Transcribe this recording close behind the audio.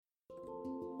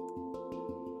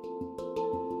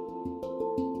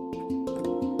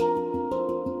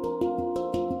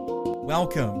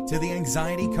Welcome to the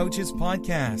Anxiety Coaches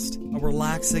Podcast, a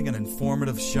relaxing and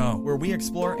informative show where we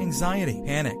explore anxiety,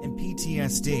 panic, and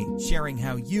PTSD, sharing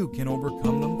how you can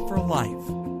overcome them for life.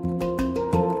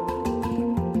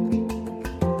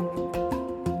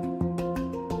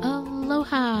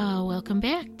 Aloha! Welcome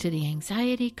back to the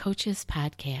Anxiety Coaches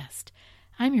Podcast.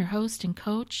 I'm your host and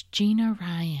coach, Gina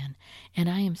Ryan, and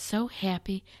I am so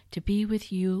happy to be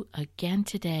with you again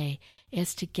today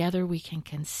as together we can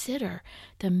consider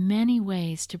the many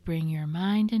ways to bring your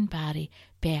mind and body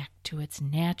back to its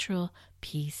natural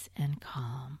peace and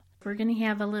calm. We're going to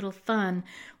have a little fun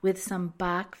with some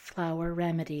Bach flower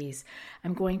remedies.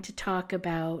 I'm going to talk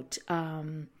about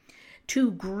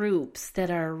two groups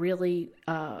that are really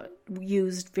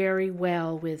used very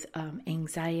well with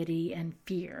anxiety and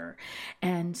fear.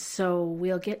 And so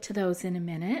we'll get to those in a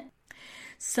minute.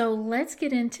 So let's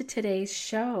get into today's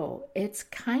show. It's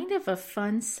kind of a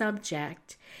fun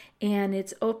subject and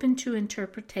it's open to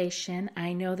interpretation.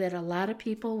 I know that a lot of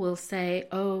people will say,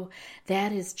 oh,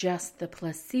 that is just the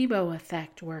placebo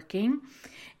effect working.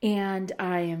 And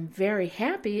I am very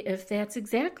happy if that's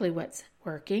exactly what's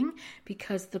working,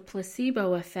 because the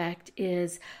placebo effect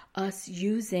is us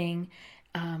using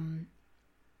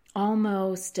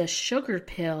almost a sugar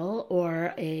pill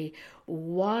or a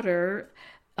water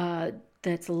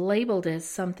that's labeled as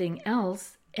something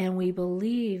else, and we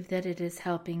believe that it is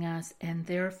helping us, and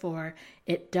therefore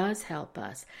it does help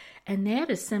us. And that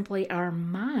is simply our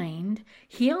mind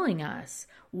healing us.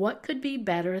 What could be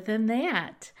better than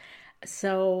that?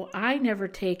 So I never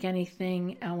take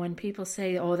anything when people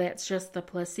say, oh, that's just the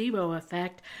placebo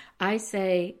effect. I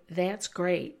say, that's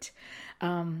great.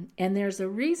 And there's a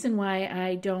reason why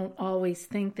I don't always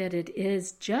think that it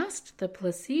is just the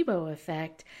placebo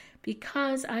effect,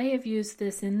 because I have used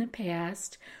this in the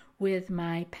past with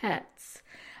my pets.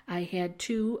 I had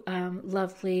two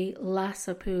lovely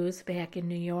Lhasa back in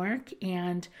New York,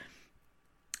 and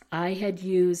I had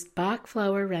used Bach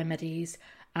flower remedies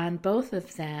on both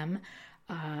of them,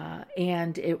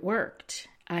 and it worked.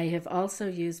 I have also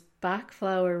used Bach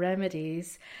flower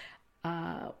remedies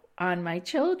on my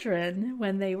children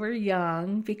when they were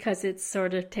young, because it's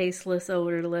sort of tasteless,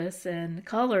 odorless, and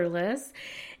colorless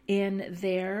in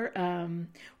their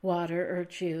water or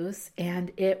juice,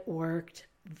 and it worked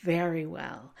very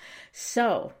well.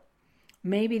 So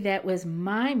maybe that was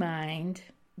my mind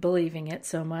believing it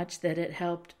so much that it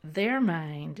helped their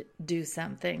mind do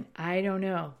something. I don't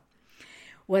know.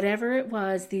 Whatever it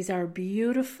was, these are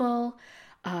beautiful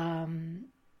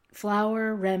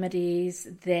flower remedies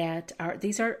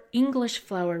these are English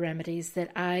flower remedies that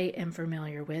I am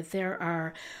familiar with. There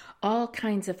are all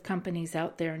kinds of companies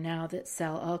out there now that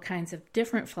sell all kinds of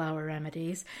different flower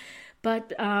remedies.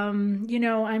 But, a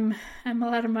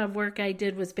lot of my work I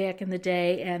did was back in the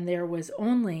day, and there was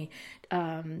only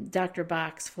Dr.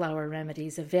 Bach's flower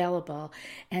remedies available.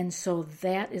 And so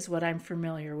that is what I'm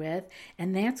familiar with,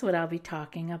 and that's what I'll be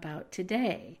talking about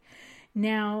today.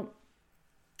 Now,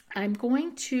 I'm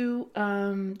going to,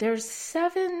 there's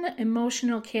 7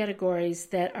 emotional categories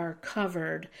that are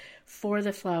covered for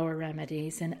the flower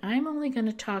remedies, and I'm only going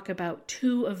to talk about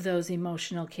 2 of those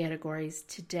emotional categories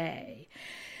today.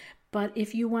 But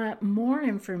if you want more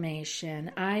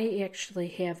information, I actually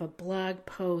have a blog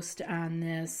post on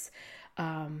this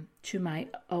to my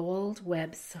old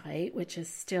website, which is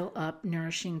still up,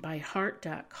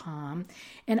 nourishingbyheart.com,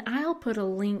 and I'll put a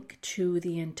link to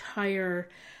the entire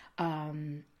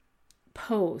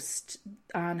post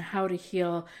on how to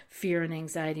heal fear and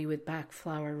anxiety with Bach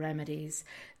flower remedies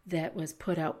that was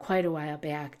put out quite a while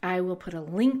back. I will put a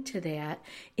link to that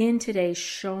in today's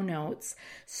show notes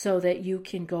so that you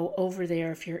can go over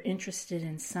there if you're interested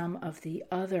in some of the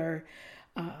other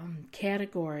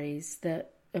categories, the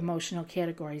emotional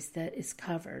categories that is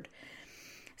covered.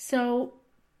 So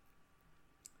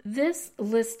this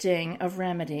listing of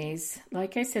remedies,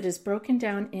 like I said, is broken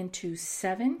down into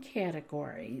 7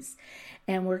 categories,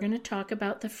 and we're going to talk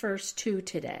about the first 2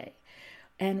 today.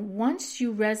 And once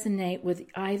you resonate with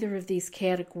either of these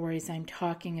categories I'm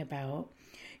talking about,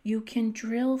 you can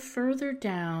drill further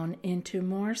down into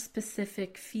more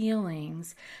specific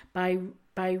feelings by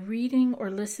reading or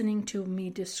listening to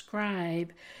me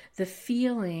describe the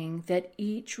feeling that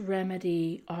each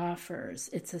remedy offers.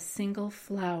 It's a single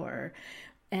flower,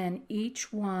 and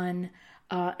each one,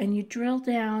 and you drill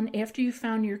down after you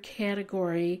found your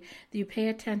category, you pay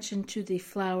attention to the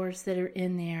flowers that are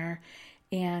in there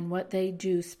and what they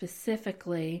do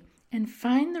specifically, and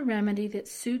find the remedy that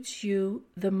suits you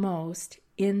the most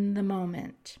in the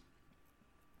moment.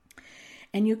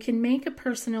 And you can make a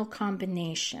personal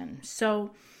combination.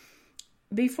 So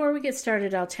before we get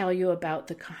started, I'll tell you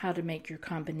about how to make your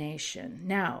combination.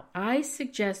 Now, I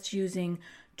suggest using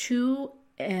 2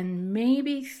 and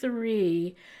maybe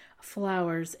 3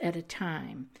 flowers at a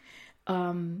time.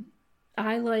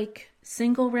 I like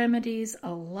single remedies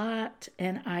a lot,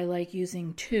 and I like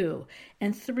using 2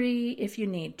 and 3 if you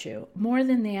need to. More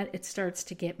than that, it starts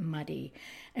to get muddy.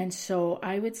 And so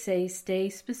I would say stay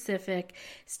specific,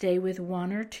 stay with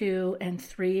 1 or 2 and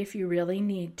 3 if you really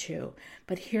need to.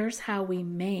 But here's how we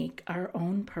make our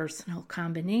own personal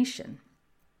combination.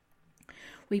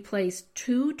 We place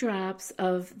 2 drops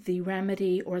of the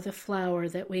remedy or the flower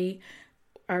that we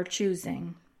are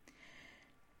choosing.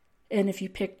 And if you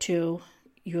pick 2,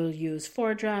 you'll use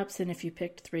 4 drops, and if you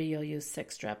picked 3, you'll use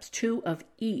 6 drops. 2 of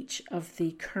each of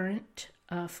the current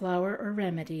flower or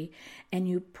remedy, and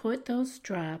you put those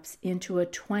drops into a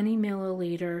 20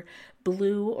 milliliter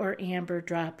blue or amber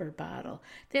dropper bottle.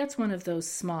 That's one of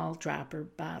those small dropper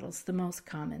bottles, the most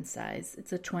common size.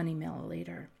 It's a 20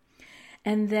 milliliter.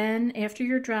 And then after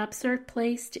your drops are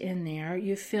placed in there,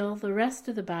 you fill the rest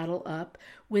of the bottle up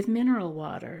with mineral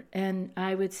water. And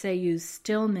I would say use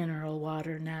still mineral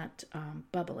water, not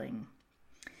bubbling.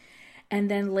 And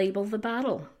then label the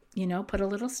bottle. Put a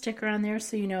little sticker on there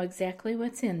so you know exactly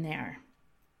what's in there.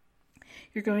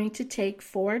 You're going to take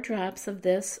 4 drops of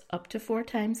this up to 4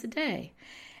 times a day.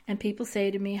 And people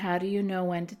say to me, how do you know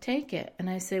when to take it?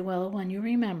 And I say, well, when you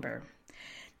remember.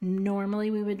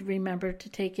 Normally we would remember to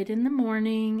take it in the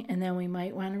morning, and then we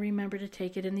might want to remember to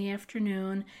take it in the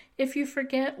afternoon. If you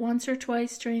forget once or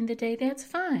twice during the day, that's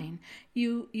fine.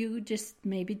 You just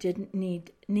maybe didn't need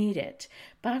it.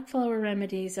 Bach flower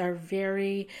remedies are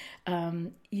very,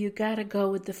 you got to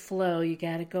go with the flow. You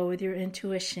got to go with your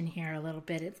intuition here a little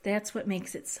bit. That's what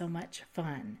makes it so much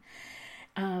fun.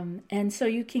 And so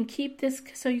you can keep this,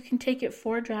 so you can take it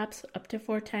 4 drops up to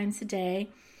 4 times a day.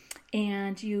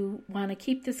 And you want to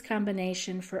keep this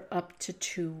combination for up to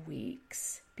 2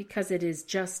 weeks because it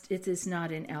is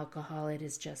not in alcohol, it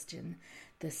is just in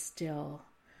the still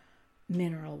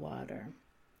mineral water.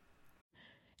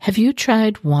 Have you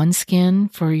tried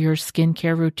OneSkin for your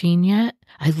skincare routine yet?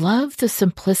 I love the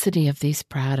simplicity of these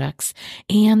products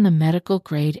and the medical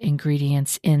grade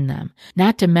ingredients in them,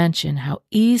 not to mention how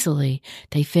easily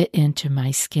they fit into my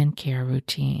skincare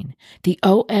routine. The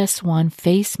OS1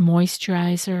 Face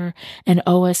Moisturizer and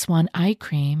OS1 Eye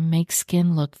Cream make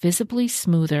skin look visibly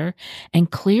smoother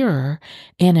and clearer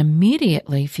and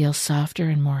immediately feel softer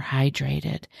and more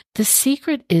hydrated. The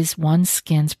secret is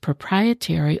OneSkin's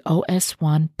proprietary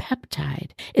OS1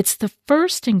 peptide. It's the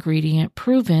first ingredient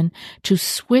proven to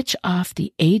switch off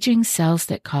the aging cells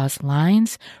that cause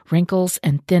lines, wrinkles,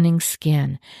 and thinning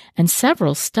skin, and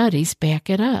several studies back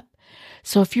it up.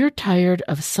 So if you're tired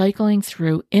of cycling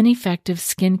through ineffective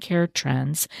skincare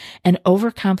trends and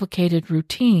overcomplicated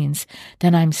routines,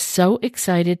 then I'm so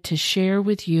excited to share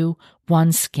with you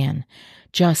OneSkin.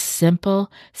 Just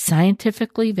simple,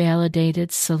 scientifically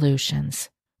validated solutions.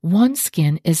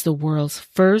 OneSkin is the world's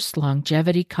first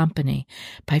longevity company.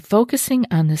 By focusing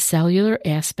on the cellular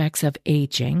aspects of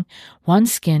aging,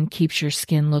 OneSkin keeps your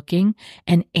skin looking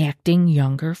and acting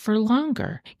younger for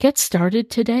longer. Get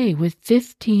started today with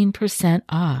 15%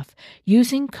 off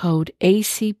using code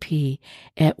ACP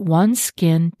at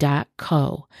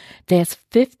oneskin.co. That's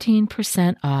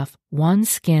 15% off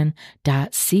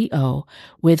oneskin.co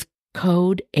with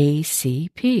code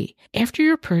ACP. After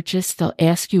your purchase, they'll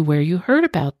ask you where you heard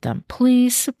about them.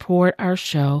 Please support our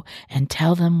show and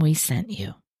tell them we sent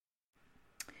you.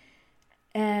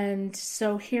 And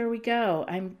so here we go.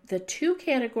 The 2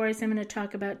 categories I'm going to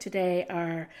talk about today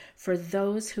are for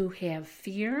those who have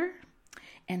fear,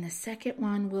 and the second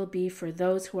one will be for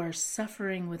those who are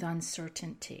suffering with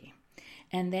uncertainty.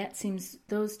 And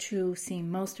those 2 seem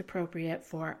most appropriate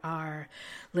for our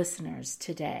listeners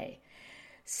today.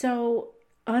 So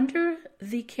under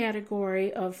the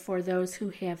category of for those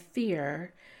who have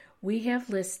fear, we have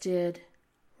listed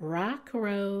rock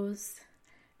rose,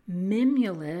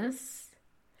 mimulus,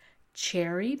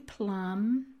 cherry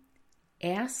plum,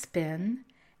 aspen,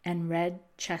 and red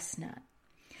chestnut.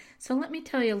 So let me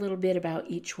tell you a little bit about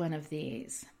each one of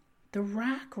these. The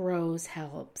rock rose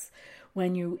helps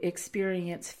when you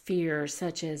experience fear,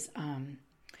 such as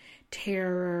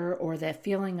terror or that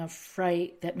feeling of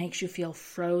fright that makes you feel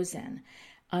frozen,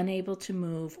 unable to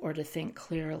move or to think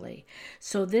clearly.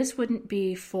 So this wouldn't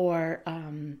be for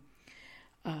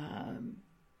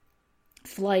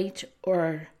flight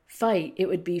or fight. It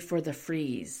would be for the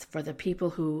freeze, for the people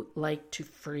who like to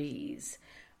freeze,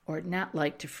 or not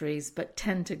like to freeze, but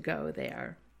tend to go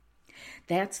there.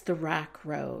 That's the rock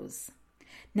rose.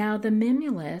 Now the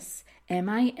mimulus,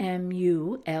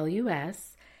 MIMULUS,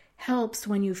 helps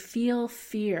when you feel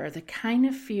fear, the kind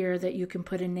of fear that you can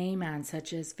put a name on,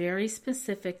 such as very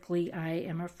specifically, I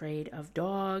am afraid of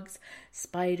dogs,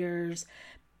 spiders,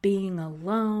 being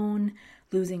alone,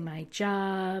 losing my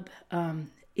job,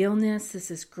 illness. This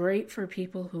is great for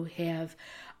people who have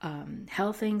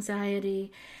health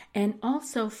anxiety, and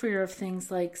also fear of things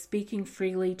like speaking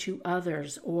freely to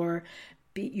others, or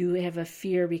you have a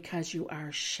fear because you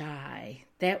are shy.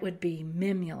 That would be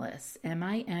mimulus,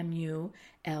 Mimulus.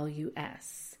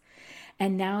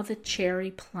 And now the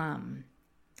cherry plum.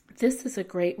 This is a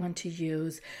great one to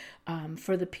use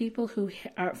for the people who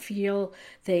feel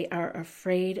they are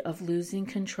afraid of losing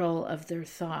control of their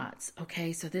thoughts.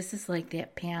 Okay, so this is like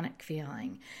that panic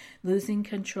feeling, losing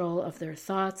control of their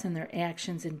thoughts and their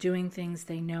actions and doing things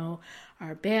they know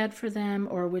are bad for them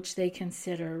or which they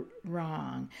consider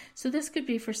wrong. So this could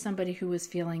be for somebody who is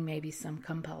feeling maybe some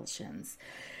compulsions.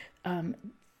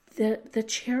 The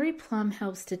cherry plum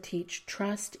helps to teach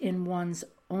trust in one's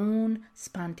own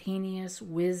spontaneous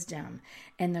wisdom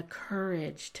and the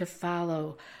courage to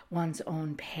follow one's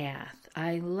own path.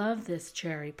 I love this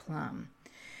cherry plum.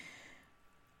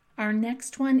 Our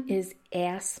next one is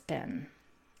aspen,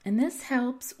 and this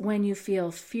helps when you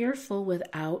feel fearful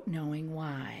without knowing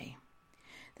why.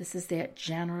 This is that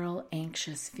general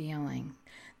anxious feeling.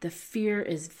 The fear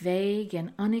is vague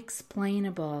and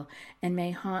unexplainable and may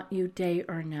haunt you day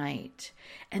or night.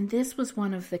 And this was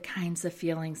one of the kinds of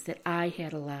feelings that I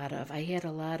had a lot of. I had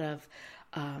a lot of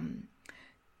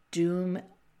doom,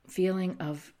 feeling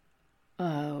of,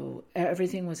 oh,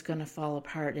 everything was going to fall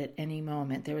apart at any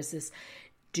moment. There was this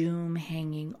doom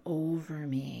hanging over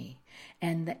me.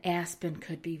 And the aspen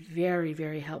could be very,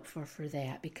 very helpful for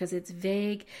that because it's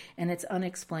vague and it's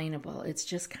unexplainable. It's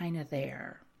just kind of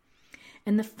there.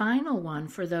 And the final one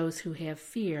for those who have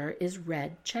fear is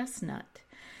red chestnut.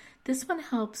 This one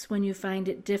helps when you find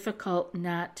it difficult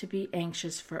not to be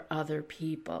anxious for other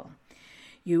people.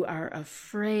 You are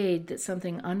afraid that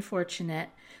something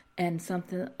unfortunate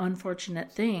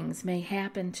things may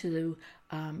happen to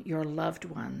your loved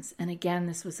ones. And again,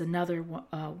 this was another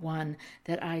one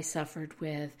that I suffered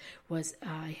with, was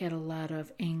I had a lot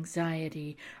of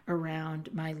anxiety around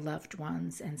my loved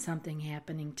ones and something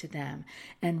happening to them.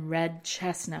 And red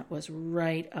chestnut was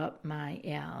right up my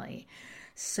alley.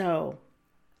 So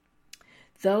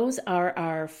those are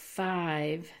our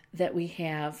 5 that we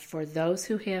have for those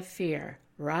who have fear: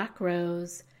 rock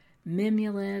rose,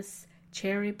 mimulus,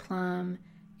 cherry plum,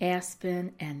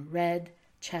 aspen, and red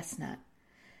chestnut.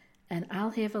 And I'll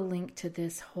have a link to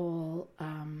this whole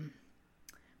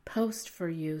post for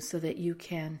you so that you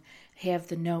can have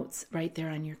the notes right there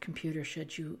on your computer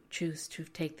should you choose to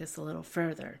take this a little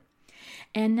further.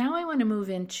 And now I want to move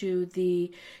into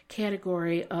the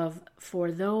category of for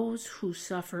those who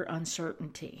suffer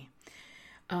uncertainty.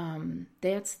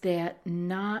 That's that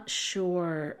not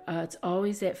sure. It's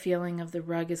always that feeling of the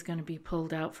rug is going to be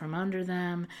pulled out from under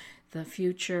them. The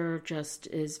future just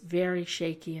is very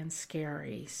shaky and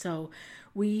scary. So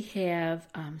we have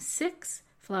 6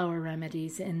 flower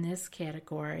remedies in this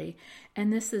category.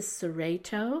 And this is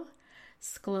Soreto,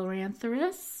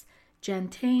 Scleranthus,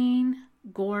 Gentian,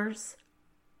 Gorse,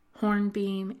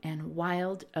 Hornbeam, and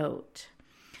Wild Oat.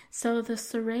 So the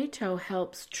Soreto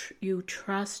helps you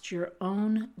trust your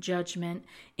own judgment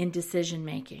in decision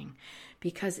making,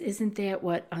 because isn't that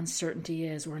what uncertainty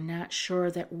is? We're not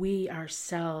sure that we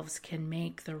ourselves can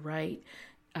make the right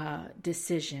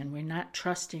decision. We're not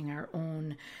trusting our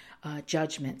own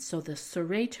judgment. So the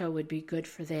Soreto would be good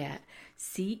for that.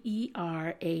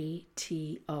 Cerato.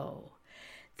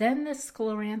 Then the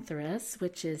Scleranthus,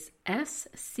 which is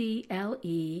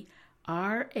Scleranthus,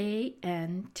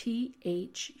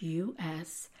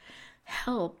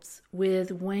 helps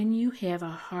with when you have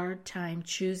a hard time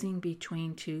choosing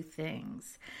between 2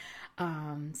 things,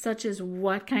 such as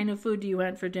what kind of food do you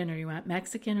want for dinner? You want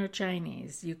Mexican or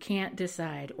Chinese? You can't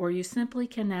decide, or you simply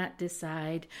cannot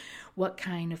decide what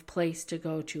kind of place to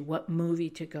go to, what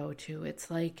movie to go to. It's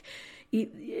like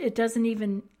it doesn't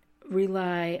even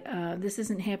rely, this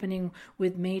isn't happening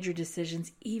with major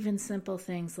decisions, even simple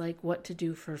things like what to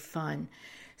do for fun.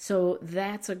 So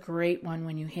that's a great one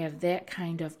when you have that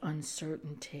kind of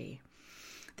uncertainty.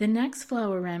 The next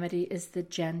flower remedy is the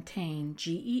Gentian,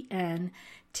 Gentin.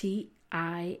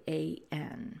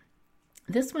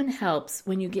 This one helps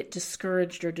when you get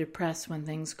discouraged or depressed when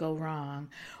things go wrong,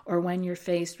 or when you're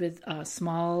faced with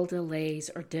small delays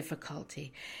or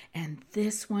difficulty. And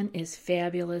this one is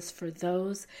fabulous for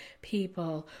those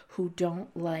people who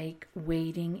don't like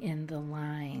waiting in the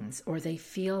lines, or they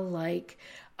feel like,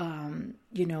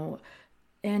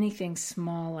 anything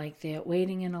small like that,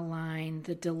 waiting in a line,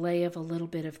 the delay of a little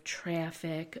bit of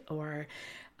traffic, or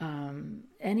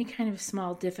any kind of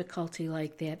small difficulty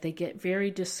like that, they get very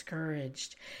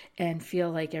discouraged and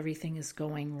feel like everything is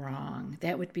going wrong.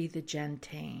 That would be the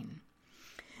gentane.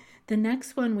 The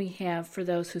next one we have for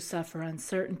those who suffer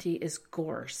uncertainty is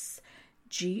gorse,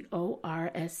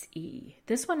 Gorse.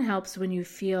 This one helps when you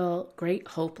feel great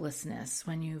hopelessness,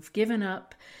 when you've given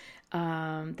up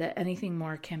that anything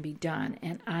more can be done.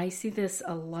 And I see this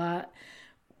a lot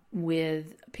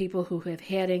with people who have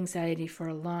had anxiety for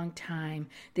a long time.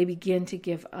 They begin to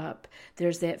give up.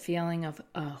 There's that feeling of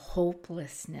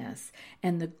hopelessness,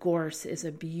 and the gorse is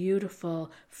a beautiful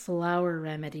flower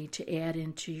remedy to add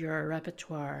into your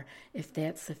repertoire if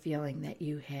that's the feeling that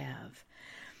you have.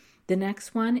 The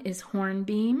next one is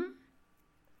hornbeam,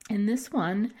 and this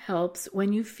one helps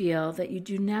when you feel that you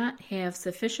do not have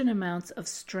sufficient amounts of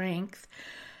strength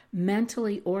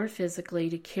mentally or physically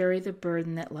to carry the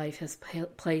burden that life has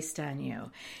placed on you.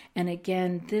 And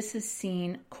again, this is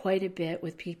seen quite a bit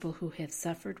with people who have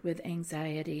suffered with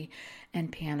anxiety and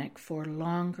panic for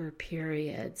longer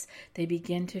periods. They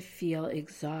begin to feel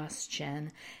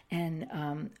exhaustion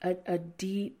and a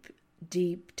deep,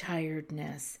 deep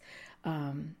tiredness,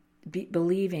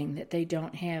 believing that they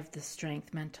don't have the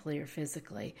strength mentally or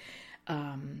physically.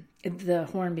 The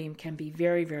hornbeam can be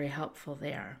very, very helpful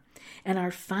there. And our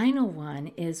final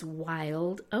one is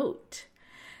wild oat.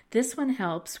 This one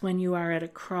helps when you are at a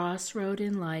crossroad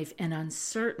in life and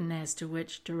uncertain as to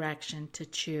which direction to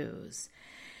choose.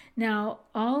 Now,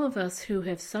 all of us who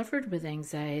have suffered with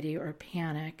anxiety or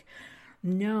panic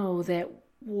know that,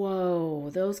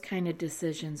 whoa, those kind of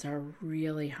decisions are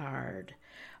really hard.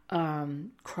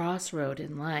 Crossroad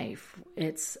in life.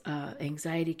 It's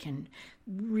anxiety can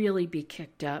really be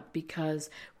kicked up because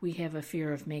we have a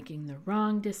fear of making the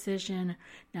wrong decision,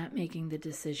 not making the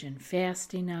decision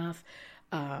fast enough,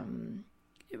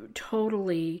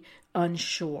 totally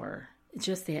unsure.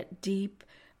 Just that deep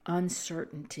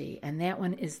uncertainty, and that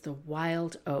one is the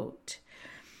wild oat.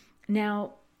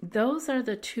 Now, those are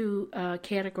the two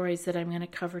categories that I'm going to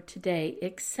cover today,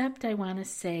 except I want to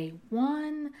say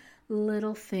one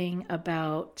little thing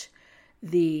about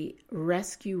the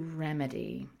rescue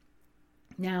remedy.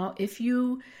 Now, if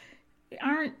you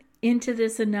aren't into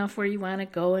this enough where you want to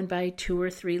go and buy 2 or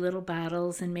 3 little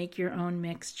bottles and make your own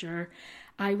mixture,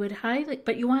 I would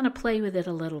but you want to play with it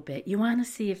a little bit. You want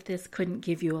to see if this couldn't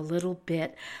give you a little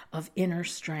bit of inner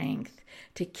strength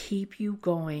to keep you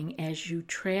going as you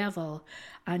travel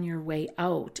on your way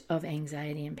out of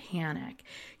anxiety and panic.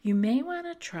 You may want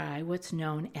to try what's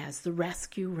known as the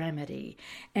rescue remedy.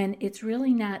 And it's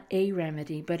really not a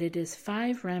remedy, but it is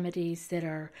 5 remedies that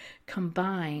are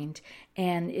combined,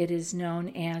 and it is known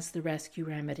as the rescue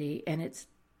remedy. And it's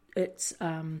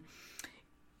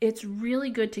really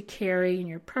good to carry in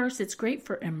your purse. It's great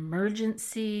for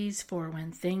emergencies, for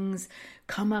when things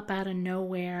come up out of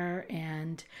nowhere,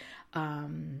 and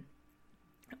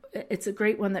it's a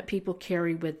great one that people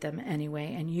carry with them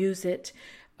anyway and use it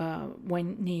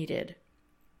when needed.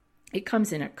 It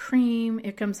comes in a cream,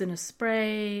 it comes in a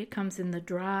spray, it comes in the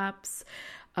drops,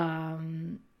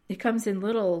 it comes in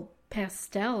little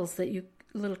pastels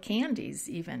little candies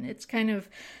even. It's kind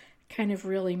of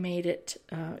really made it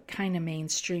kind of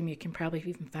mainstream. You can probably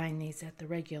even find these at the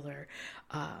regular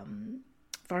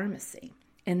pharmacy.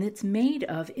 And it's made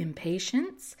of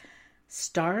impatience,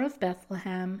 Star of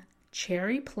Bethlehem,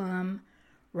 cherry plum,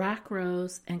 rock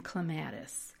rose, and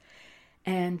clematis.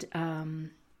 And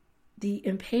the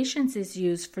impatience is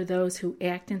used for those who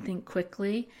act and think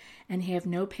quickly and have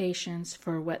no patience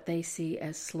for what they see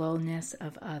as slowness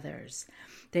of others.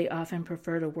 They often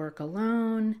prefer to work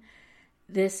alone.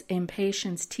 This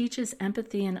impatience teaches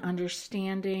empathy and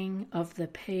understanding of the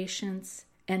patience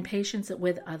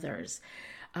with others.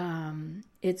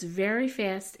 It's very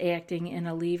fast acting in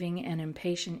alleviating an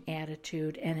impatient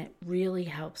attitude, and it really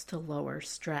helps to lower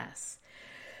stress.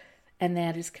 And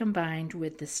that is combined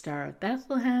with the Star of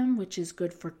Bethlehem, which is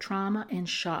good for trauma and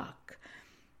shock.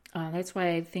 That's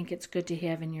why I think it's good to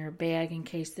have in your bag in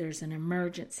case there's an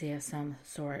emergency of some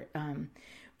sort. And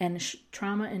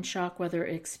trauma and shock, whether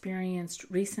experienced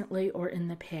recently or in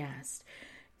the past.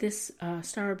 This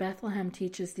Star of Bethlehem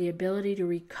teaches the ability to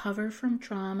recover from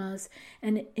traumas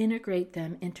and integrate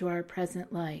them into our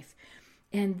present life.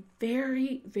 And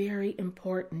very, very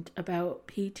important about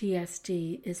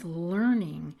PTSD is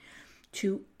learning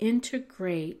to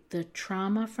integrate the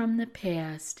trauma from the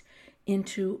past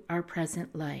into our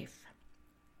present life.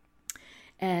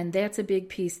 And that's a big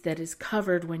piece that is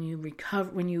covered when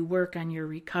you work on your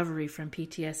recovery from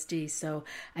PTSD. So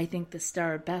I think the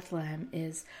Star of Bethlehem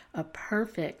is a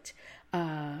perfect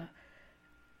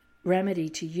remedy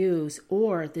to use,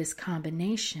 or this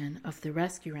combination of the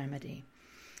rescue remedy.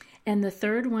 And the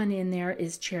third one in there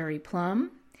is cherry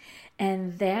plum.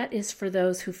 And that is for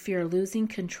those who fear losing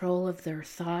control of their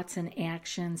thoughts and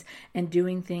actions and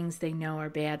doing things they know are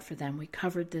bad for them. We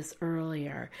covered this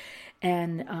earlier.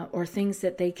 And or things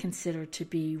that they consider to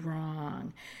be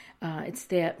wrong. It's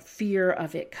that fear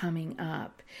of it coming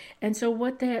up. And so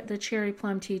what the cherry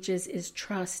plum teaches is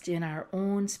trust in our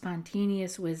own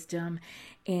spontaneous wisdom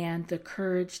and the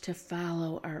courage to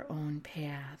follow our own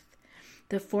path.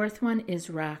 The fourth one is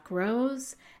rock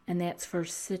rose, and that's for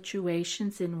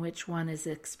situations in which one is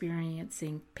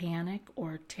experiencing panic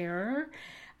or terror.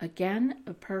 Again,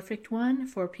 a perfect one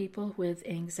for people with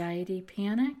anxiety,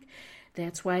 panic.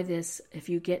 That's why this, if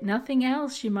you get nothing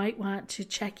else, you might want to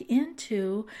check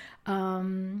into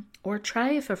or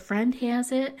try, if a friend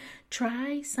has it,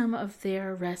 try some of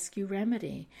their rescue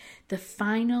remedy. The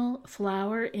final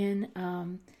flower in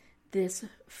this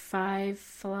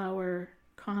 5-flower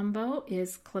combo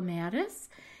is clematis,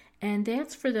 and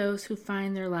that's for those who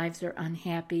find their lives are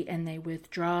unhappy and they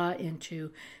withdraw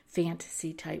into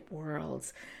fantasy type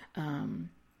worlds.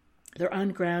 They're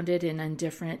ungrounded and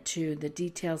indifferent to the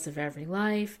details of every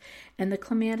life, and the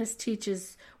clematis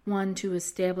teaches one to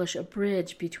establish a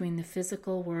bridge between the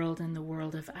physical world and the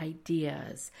world of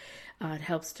ideas. It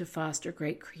helps to foster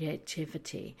great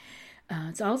creativity.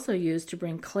 It's also used to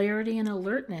bring clarity and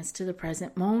alertness to the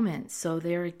present moment. So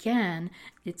there again,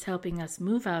 it's helping us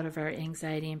move out of our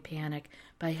anxiety and panic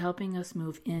by helping us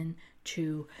move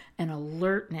into an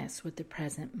alertness with the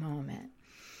present moment.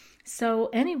 So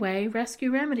anyway,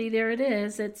 Rescue Remedy, there it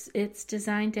is. It's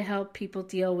designed to help people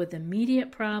deal with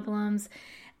immediate problems.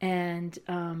 And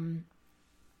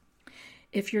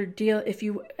if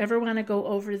you ever want to go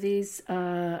over these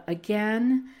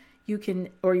again, you can,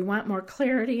 or you want more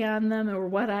clarity on them or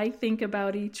what I think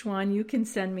about each one, you can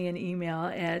send me an email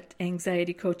at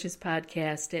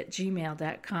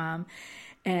anxietycoachespodcast@gmail.com,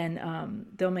 and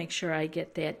they'll make sure I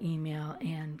get that email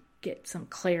and get some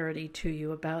clarity to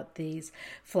you about these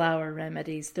flower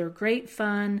remedies. They're great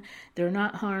fun. They're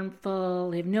not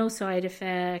harmful. They have no side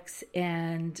effects,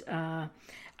 and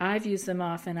I've used them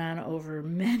off and on over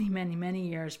many, many, many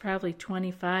years, probably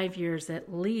 25 years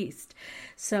at least.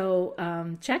 So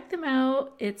check them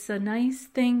out. It's a nice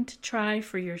thing to try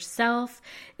for yourself.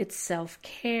 It's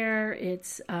self-care.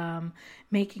 It's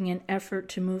making an effort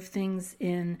to move things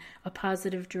in a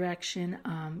positive direction,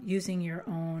 using your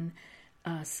own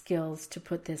skills to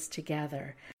put this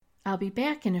together. I'll be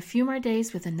back in a few more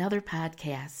days with another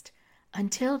podcast.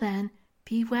 Until then,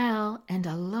 be well and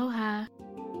aloha.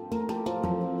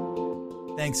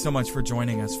 Thanks so much for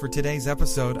joining us for today's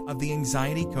episode of the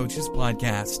Anxiety Coaches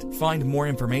Podcast. Find more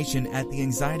information at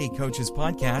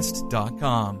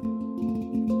theanxietycoachespodcast.com.